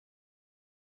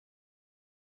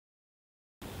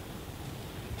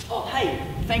Oh, hey,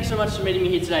 thanks so much for meeting me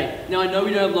here today. Now, I know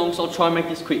we don't have long, so I'll try and make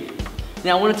this quick.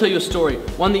 Now, I want to tell you a story,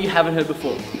 one that you haven't heard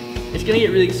before. It's going to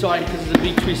get really exciting because there's a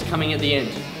big twist coming at the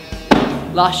end.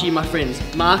 Last year, my friends,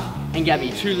 Mark and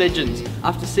Gabby, two legends,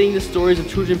 after seeing the stories of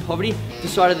children in poverty,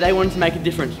 decided they wanted to make a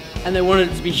difference, and they wanted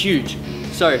it to be huge.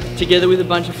 So, together with a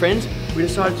bunch of friends, we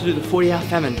decided to do the 40-hour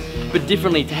famine, but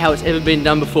differently to how it's ever been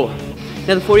done before.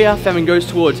 Now, the 40-hour famine goes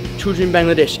towards children in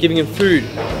Bangladesh, giving them food,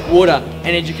 water,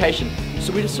 and education.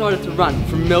 So we decided to run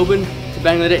from Melbourne to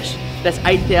Bangladesh. That's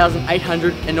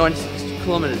 8,896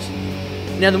 kilometres.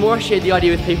 Now, the more I shared the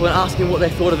idea with people and asked them what they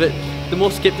thought of it, the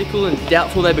more sceptical and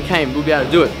doubtful they became we'll be able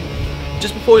to do it.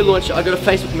 Just before we launched it, I got a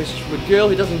Facebook message from a girl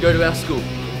who doesn't go to our school.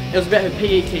 It was about her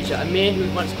PE teacher, a man who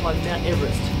once climbed Mount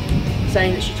Everest,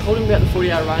 saying that she told him about the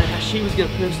 40-hour run and how she was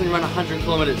going to personally run 100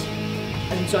 kilometres.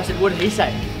 And so I said, what did he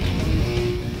say?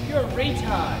 You're a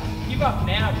retard. Give up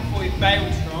now before you fail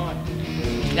trying.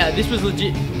 Now, this was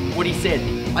legit what he said.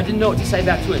 I didn't know what to say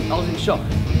back to him. I was in shock.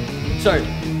 So,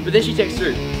 but then she texted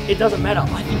through, it doesn't matter,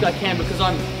 I think I can because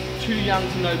I'm too young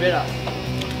to know better.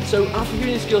 So after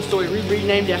hearing this girl's story, we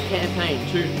renamed our campaign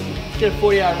to get a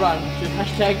 40-hour run to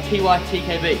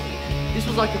 #Tytkb. This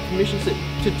was like a permission slip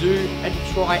to do and to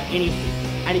try anything.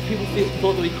 And if people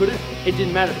thought that we couldn't, it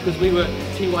didn't matter because we were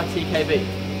Tytkb.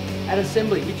 At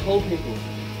Assembly, we told people,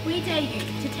 we dare you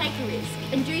to take a risk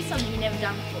and do something you've never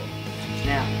done before.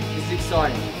 now, this is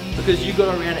exciting because you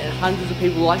got around it and hundreds of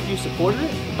people like you supported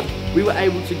it. We were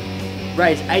able to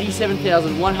raise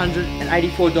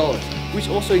 $87,184, which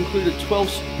also included 12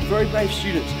 very brave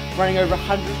students running over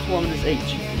 100 kilometres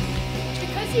each.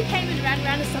 Because you came and ran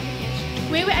around us something,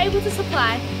 we were able to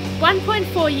supply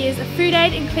 1.4 years of food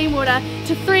aid and clean water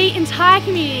to 3 entire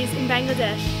communities in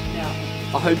Bangladesh. Now,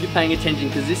 I hope you're paying attention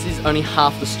because this is only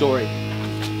half the story.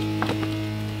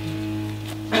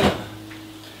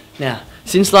 Now,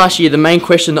 since last year, the main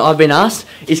question that I've been asked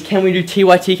is, can we do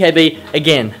Tytkb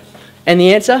again? And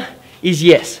the answer is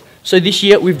yes. So this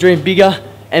year, we've dreamed bigger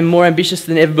and more ambitious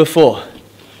than ever before.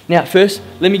 Now, first,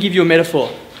 let me give you a metaphor.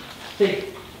 See,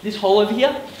 this hole over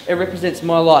here, it represents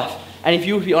my life. And if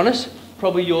you would be honest,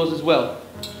 probably yours as well.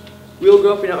 We all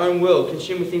grow up in our own world,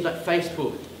 consumed with things like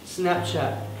Facebook,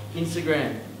 Snapchat,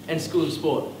 Instagram, and School of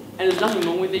Sport. And there's nothing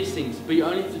wrong with these things, but you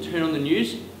only have to turn on the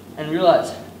news and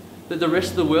realise that the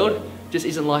rest of the world just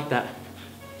isn't like that.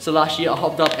 So last year I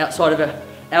hopped up outside of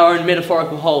our own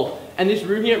metaphorical hole, and this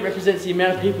room here represents the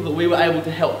amount of people that we were able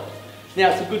to help. Now,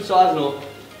 it's a good size and all,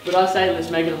 but I say let's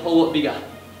make it a whole lot bigger.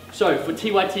 So for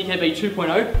Tytkb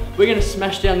 2.0, we're going to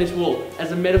smash down this wall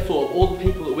as a metaphor of all the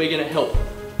people that we're going to help.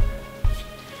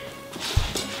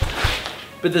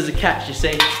 But there's a catch, you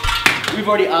see. We've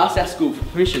already asked our school for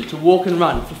permission to walk and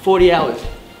run for 40 hours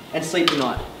and sleep a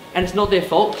night. And it's not their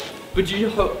fault, but due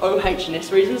to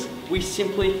OH&S reasons, we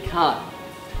simply can't.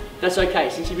 That's okay,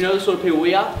 since if you know the sort of people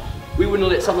we are, we wouldn't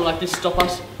have let something like this stop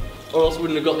us, or else we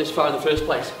wouldn't have got this far in the first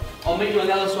place. I'll meet you on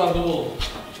the other side of the wall.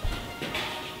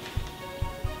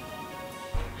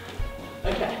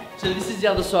 Okay, so this is the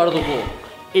other side of the wall.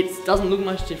 It doesn't look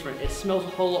much different. It smells a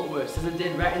whole lot worse. There's a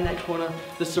dead rat in that corner,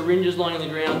 the syringe is lying on the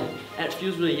ground, and it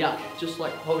feels really yuck, just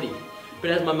like poverty.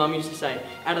 But as my mum used to say,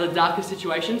 out of the darkest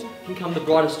situations can come the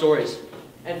brightest stories.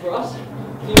 And for us,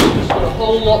 things have just got a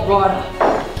whole lot brighter.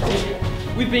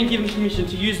 We've been given permission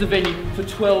to use the venue for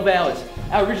 12 hours.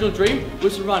 Our original dream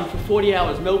was to run for 40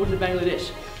 hours, Melbourne to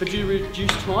Bangladesh. But due to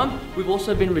reduced time, we've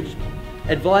also been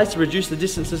advised to reduce the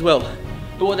distance as well.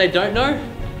 But what they don't know,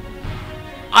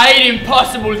 I eat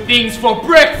impossible things for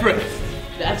breakfast.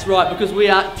 that's right, because we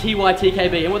are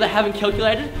Tytkb, and what they haven't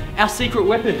calculated, our secret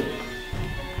weapon.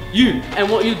 You, and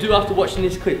what you'll do after watching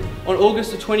this clip. On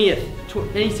August the 20th,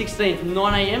 2016, from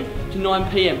 9 AM to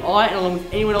 9 PM, I, and along with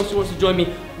anyone else who wants to join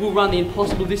me, will run the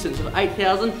impossible distance of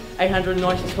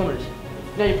 8,896 kilometres.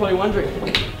 Now you're probably wondering,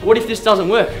 what if this doesn't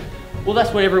work? Well,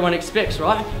 that's what everyone expects,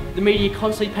 right? The media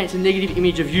constantly paints a negative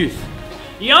image of youth.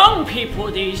 Young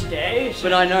people these days.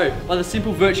 But I know, by the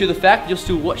simple virtue of the fact you're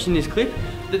still watching this clip,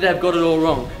 that they've got it all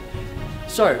wrong.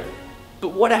 So, but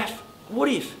what if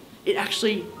it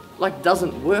actually,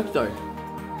 doesn't work though?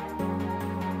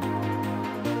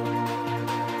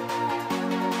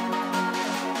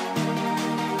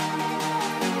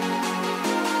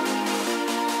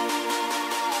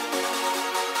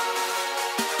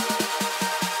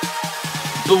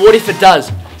 But what if it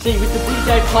does? See, with the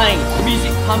DJ playing, the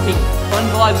music pumping, fun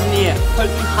vibes in the air,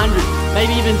 hopefully hundreds,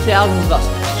 maybe even thousands of us,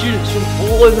 students from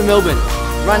all over Melbourne,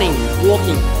 running,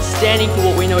 walking, standing for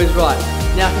what we know is right.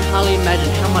 Now I can hardly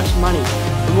imagine how much money,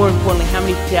 but more importantly, how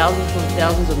many thousands and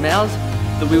thousands of mouths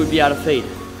that we would be able to feed.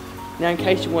 Now, in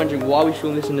case you're wondering why we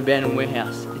film this in an abandoned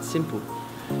warehouse, it's simple.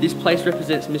 This place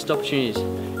represents missed opportunities.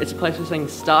 It's a place where something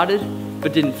started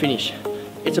but didn't finish.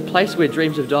 It's a place where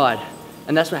dreams have died.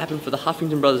 And that's what happened for the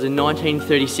Huffington brothers in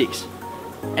 1936.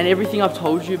 And everything I've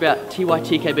told you about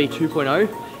Tytkb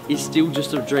 2.0 is still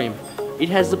just a dream. It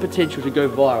has the potential to go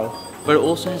viral, but it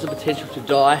also has the potential to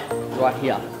die right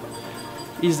here.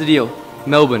 Here's the deal.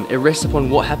 Melbourne, it rests upon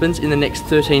what happens in the next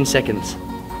 13 seconds.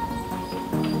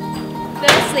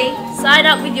 Firstly, sign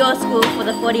up with your school for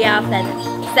the 40-hour fetish.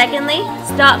 Secondly,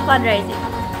 start fundraising.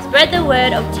 Spread the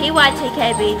word of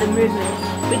Tytkb, the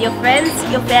movement, with your friends,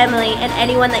 your family, and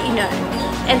anyone that you know.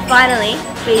 And finally,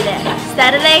 be there.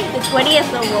 Saturday, the 20th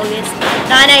of August,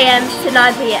 9 AM to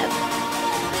 9 PM.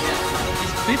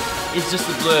 This clip is just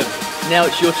a blurb. Now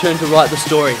it's your turn to write the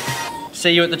story.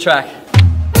 See you at the track.